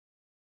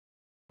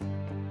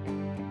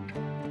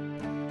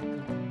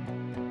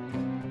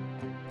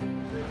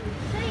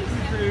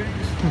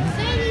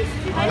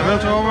Farvel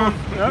Torben.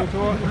 Ja.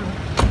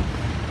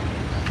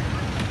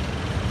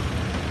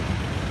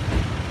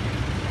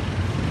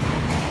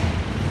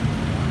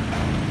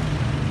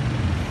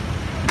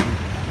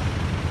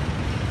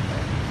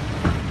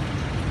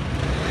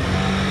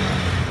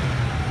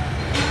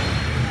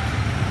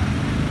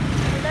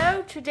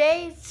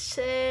 Today it's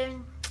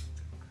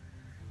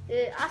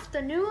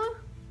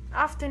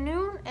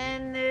afternoon,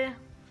 and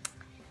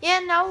yeah,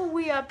 now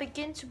we are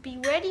begin to be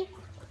ready,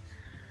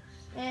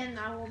 and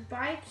our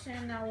bikes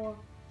and our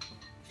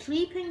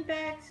sleeping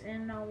bags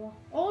and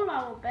all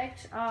our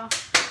bags are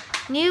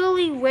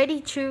nearly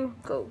ready to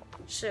go.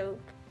 So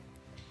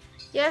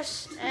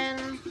yes,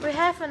 and we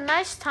have a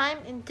nice time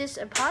in this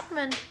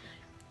apartment.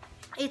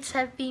 It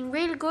has been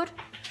really good,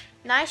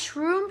 nice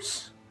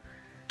rooms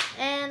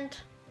and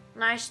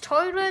nice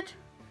toilet.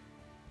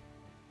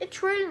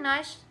 It's really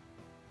nice.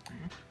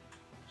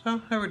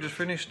 So now we just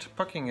finished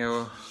packing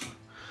our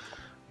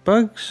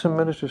bags, and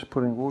Mena's just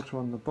putting water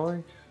on the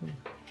bike,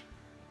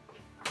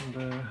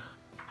 and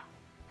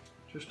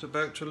just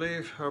about to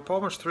leave our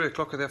apartment. It's 3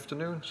 o'clock in the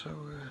afternoon, so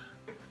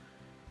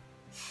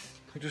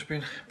we've just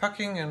been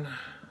packing and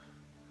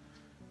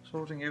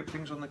sorting out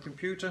things on the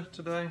computer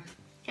today.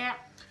 Yeah.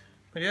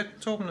 But yeah,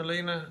 Torben,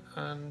 Alina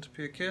and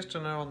Piraeus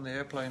are now on the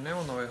airplane now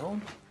on the way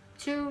home.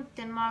 To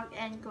Denmark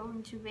and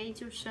going to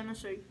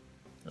Søndersø.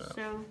 Yeah.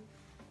 So,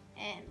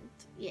 and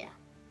yeah,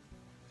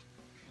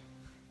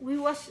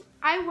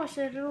 I was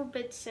a little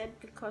bit sad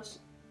because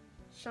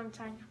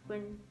sometimes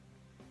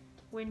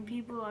when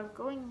people are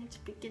going, it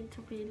begin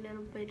to be a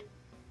little bit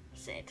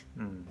sad.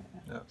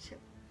 Yeah. So.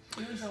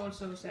 It was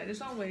also sad.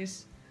 It's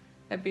always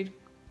a bit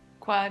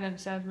quiet and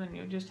sad when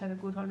you just had a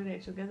good holiday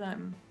together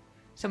and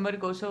somebody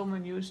goes home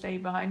and you stay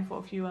behind for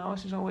a few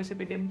hours. It's always a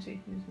bit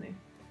empty, isn't it?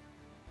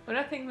 But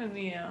I think when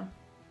we are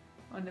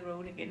on the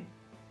road again,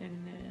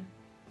 then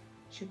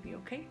should be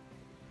okay.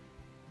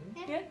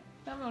 Yeah,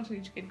 I'm also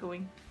need to get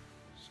going.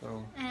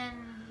 So. And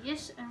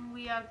yes, and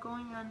we are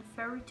going on the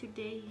ferry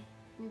today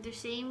in the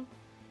same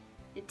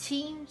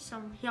team,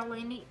 some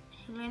Hellenic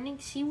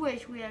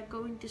Seaways. We are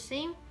going the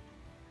same.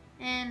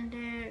 And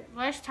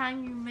last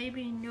time you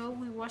maybe know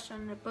we was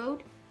on a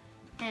boat,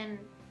 and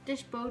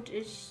this boat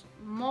is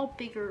more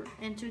bigger.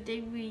 And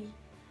today we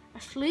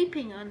are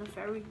sleeping on the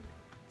ferry.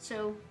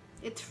 So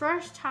it's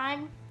first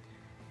time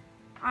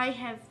I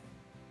have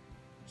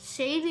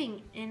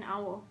sailing in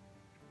our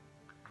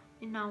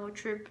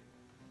trip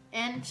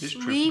and This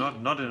sleep.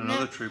 trip, not in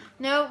another trip.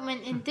 No,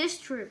 in this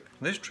trip.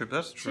 This trip,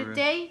 that's true.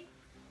 Today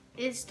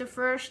is the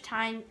first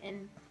time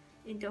in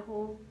the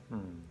whole.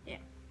 Yeah.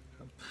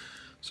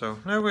 So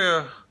now we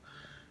are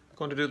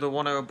going to do the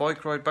 1 hour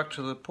bike ride back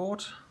to the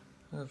port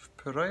of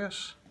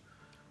Piraeus,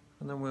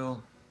 and then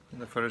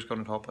the ferry's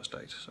gone at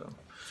 8:30. So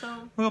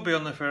we'll be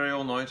on the ferry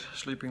all night,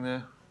 sleeping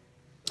there.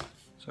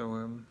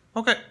 So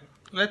okay,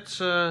 let's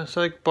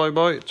say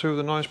bye-bye to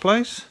the nice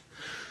place.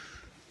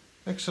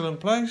 Excellent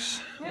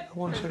place,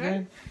 once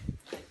again.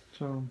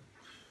 So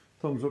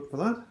thumbs up for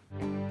that.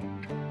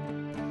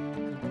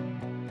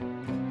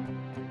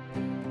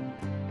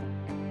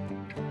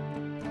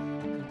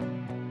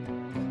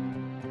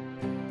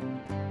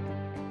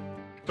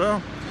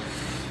 So,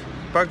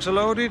 bags are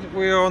loaded,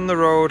 we are on the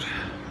road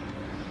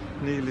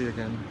nearly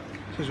again.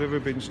 This is where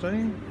we've been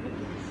staying.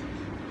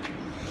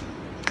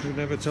 You'd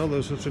never tell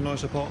there's such a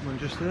nice apartment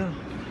just there.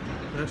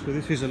 Yes, but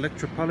this is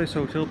Electra Palace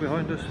Hotel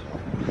behind us.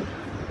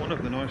 One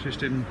of the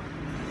nicest in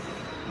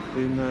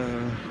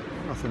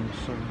Athens.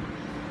 So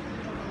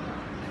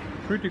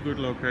pretty good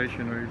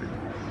location really.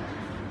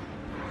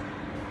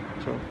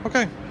 So,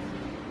 okay,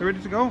 you ready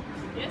to go?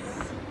 Yes.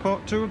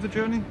 Part 2 of the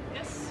journey?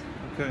 Yes.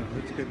 Okay,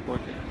 let's get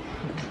biking.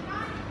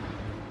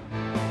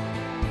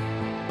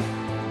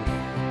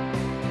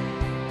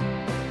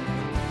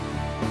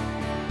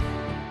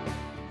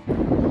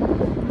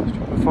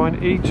 Find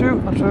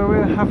E2, that's where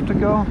we have to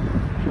go. I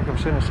think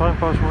I've seen a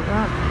signpost like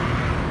that.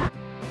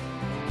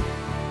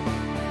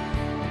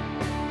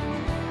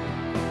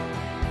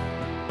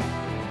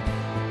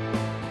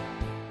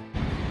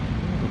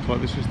 Looks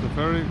like this is the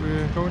ferry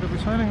we're going to be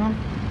sailing on.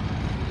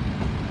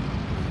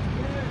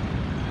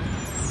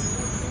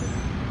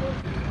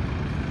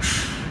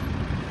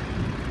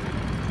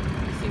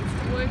 Seems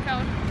to work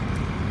out.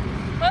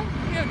 Well,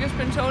 we have just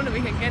been told that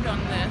we can get on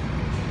the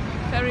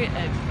ferry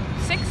at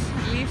 6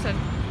 and leaves at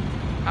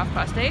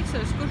 8:30, so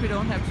it's good we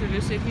don't have to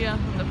just sit here on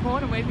the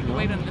port and wait. We can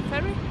wait on the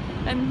ferry,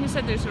 and he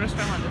said there's a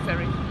restaurant on the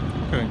ferry.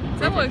 Okay.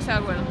 So that works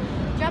out well.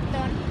 Job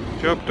done.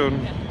 Job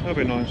done. Yeah. That'll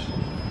be nice.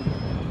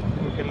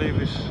 We can leave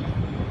this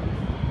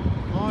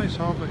nice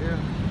harbour here.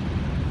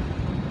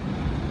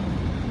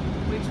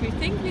 Which we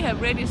think we have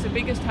read is the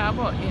biggest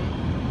harbour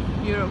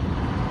in Europe,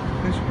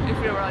 if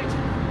we're right.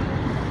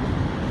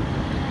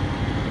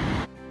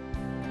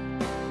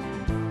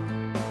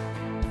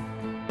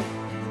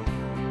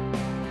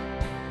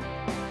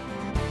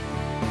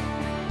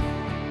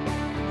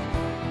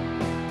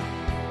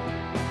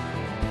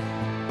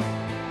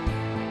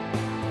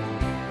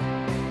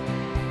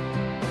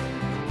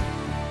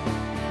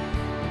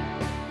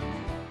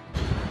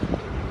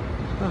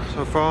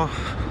 So far,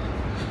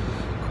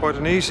 Quite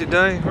an easy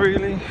day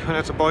really. I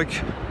had to bike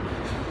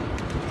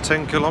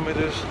 10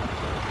 kilometers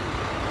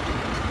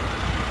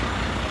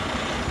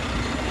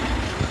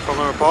from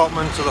our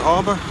apartment to the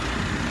harbour.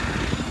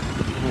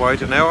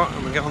 Wait an hour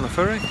and we get on the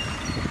ferry.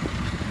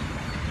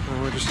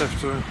 And we just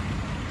have to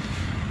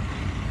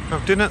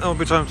have dinner. There'll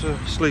be time to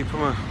sleep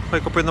when we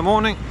wake up in the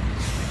morning.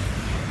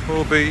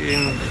 We'll be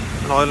in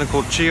an island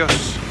called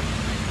Chios.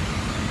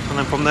 And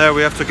then from there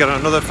we have to get on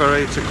another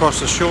ferry to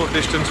cross a short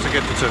distance to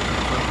get to Turkey.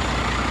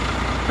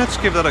 So let's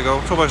give that a go.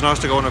 It's always nice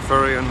to go on a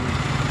ferry and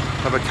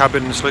have a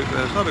cabin and sleep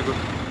there. So that'll be good.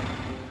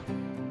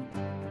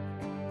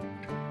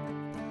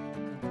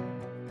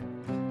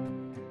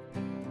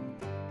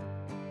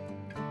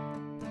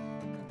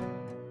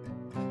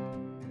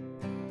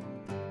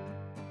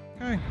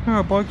 Okay,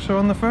 our bikes are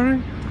on the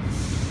ferry.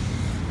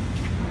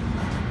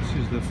 This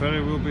is the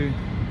ferry we'll be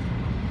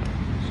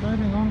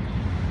sailing on.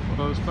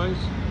 A lot of space.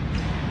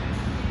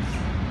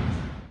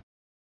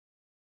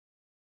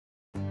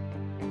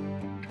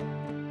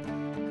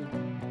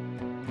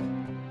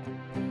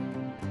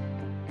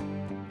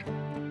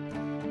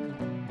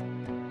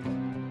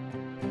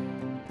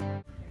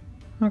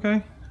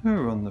 Okay,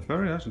 we're on the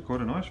ferry. That's quite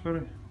a nice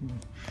ferry.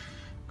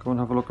 Go and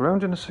have a look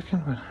around in a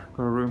second. We've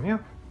got a room here.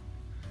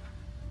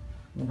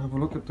 Go and have a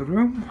look at the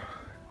room.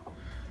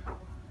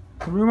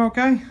 The room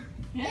okay?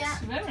 Yes,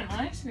 yeah. Very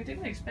nice. We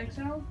didn't expect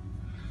so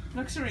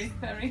luxury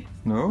ferry.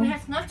 No. We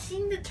have not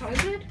seen the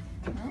toilet.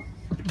 No.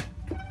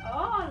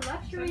 Oh,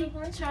 luxury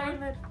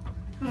toilet.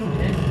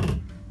 Okay.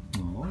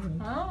 Oh.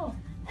 Oh.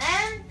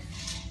 And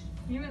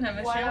You even have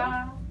a wow.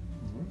 shower.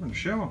 Oh, and a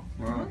shower.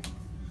 Wow.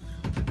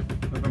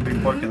 I haven't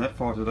been biking that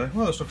far today.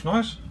 Well, this looks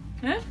nice.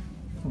 Yeah.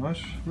 Nice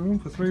room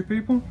for 3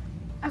 people.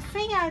 I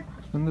think I.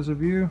 And there's a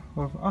view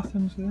of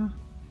Athens there.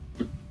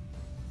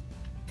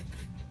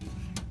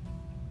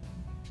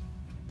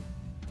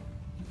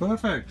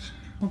 Perfect.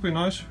 It'll be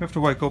nice. We have to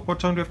wake up. What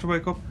time do we have to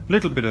wake up? A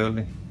little bit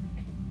early.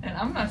 And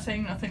I'm not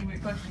saying nothing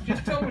because you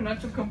just told me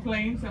not to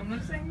complain, so I'm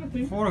not saying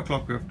nothing. 4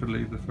 o'clock we have to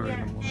leave the ferry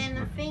Yeah, in the morning. and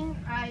I think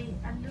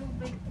I'm a little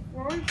bit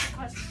worried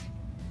because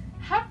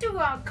how do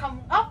I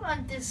come up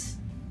on this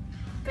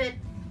bit?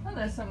 Oh,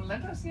 there's some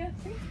letters here.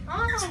 See?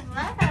 Oh,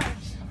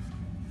 letters.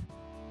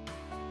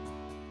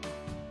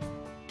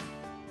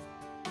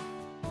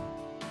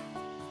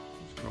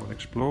 Let's go and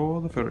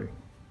explore the ferry.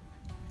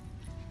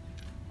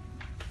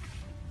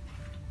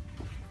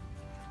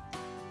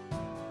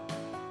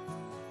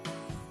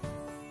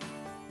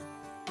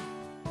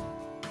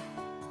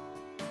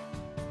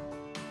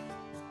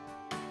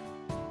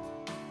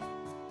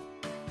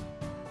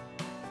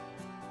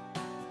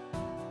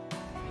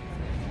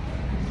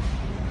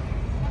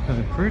 Got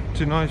a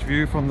pretty nice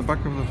view from the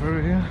back of the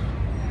ferry here.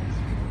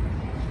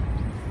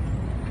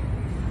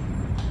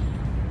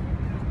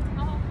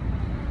 Oh.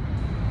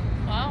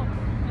 Wow.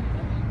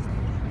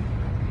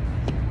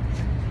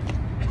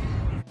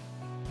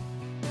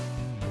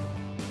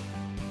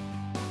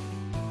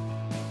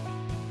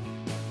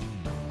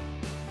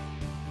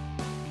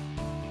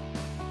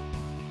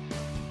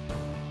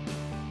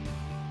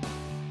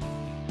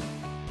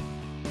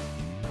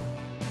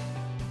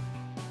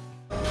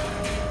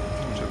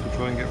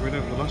 Try and get rid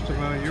of the last of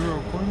our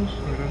euro coins.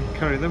 We don't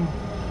carry them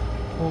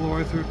all the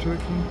way through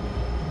Turkey.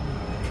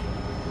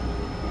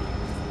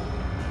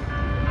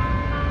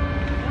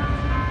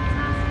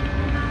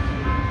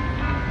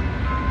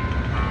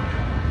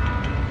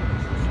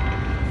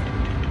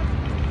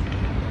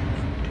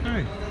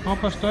 Okay,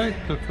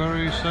 8:30, the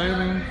ferry is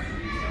sailing.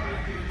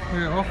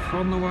 We're off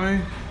on the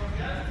way.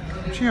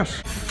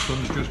 Cheers!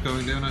 Sun's just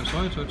going down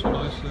outside, so it's a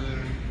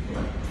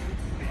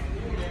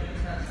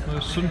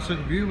nice sunset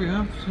view we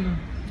have. So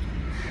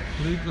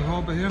leave the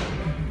harbour here.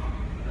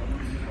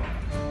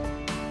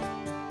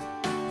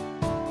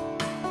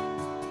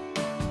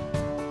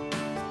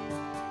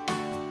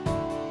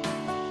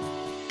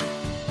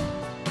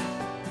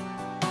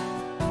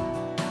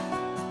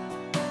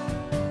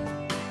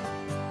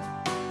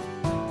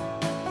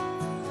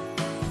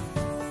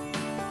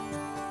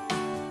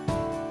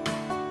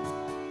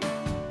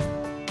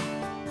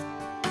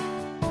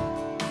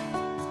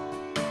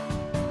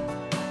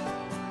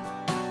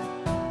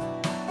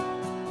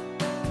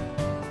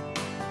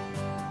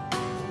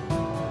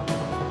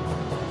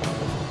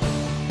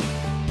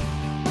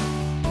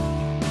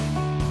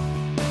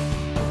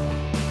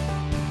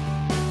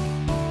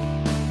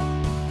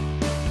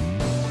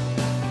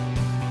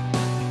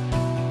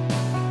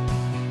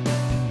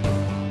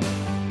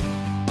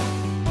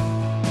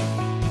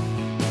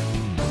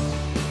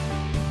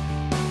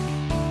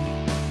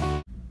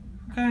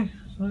 Okay,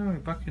 so now we're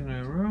back in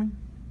our room.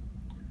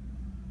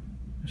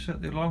 I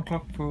set the alarm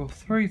clock for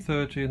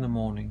 3:30 in the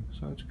morning,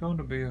 so it's going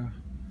to be a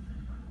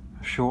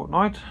short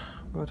night,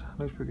 but at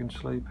least we can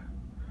sleep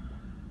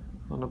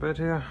on the bed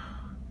here.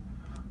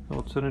 The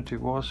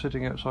alternative was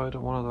sitting outside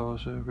on one of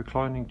those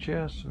reclining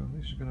chairs, so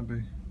this is going to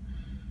be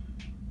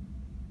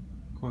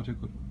quite a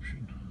good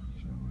option.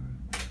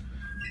 So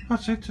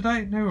that's it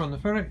today. Now we're on the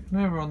ferry,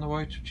 now we're on the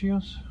way to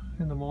Chios.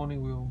 In the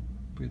morning we'll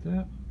be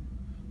there,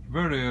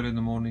 very early in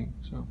the morning,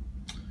 so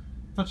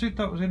that's it.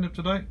 That was the end of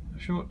today. A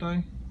short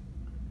day.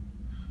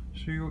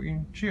 See you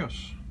in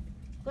Chios.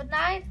 Good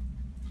night.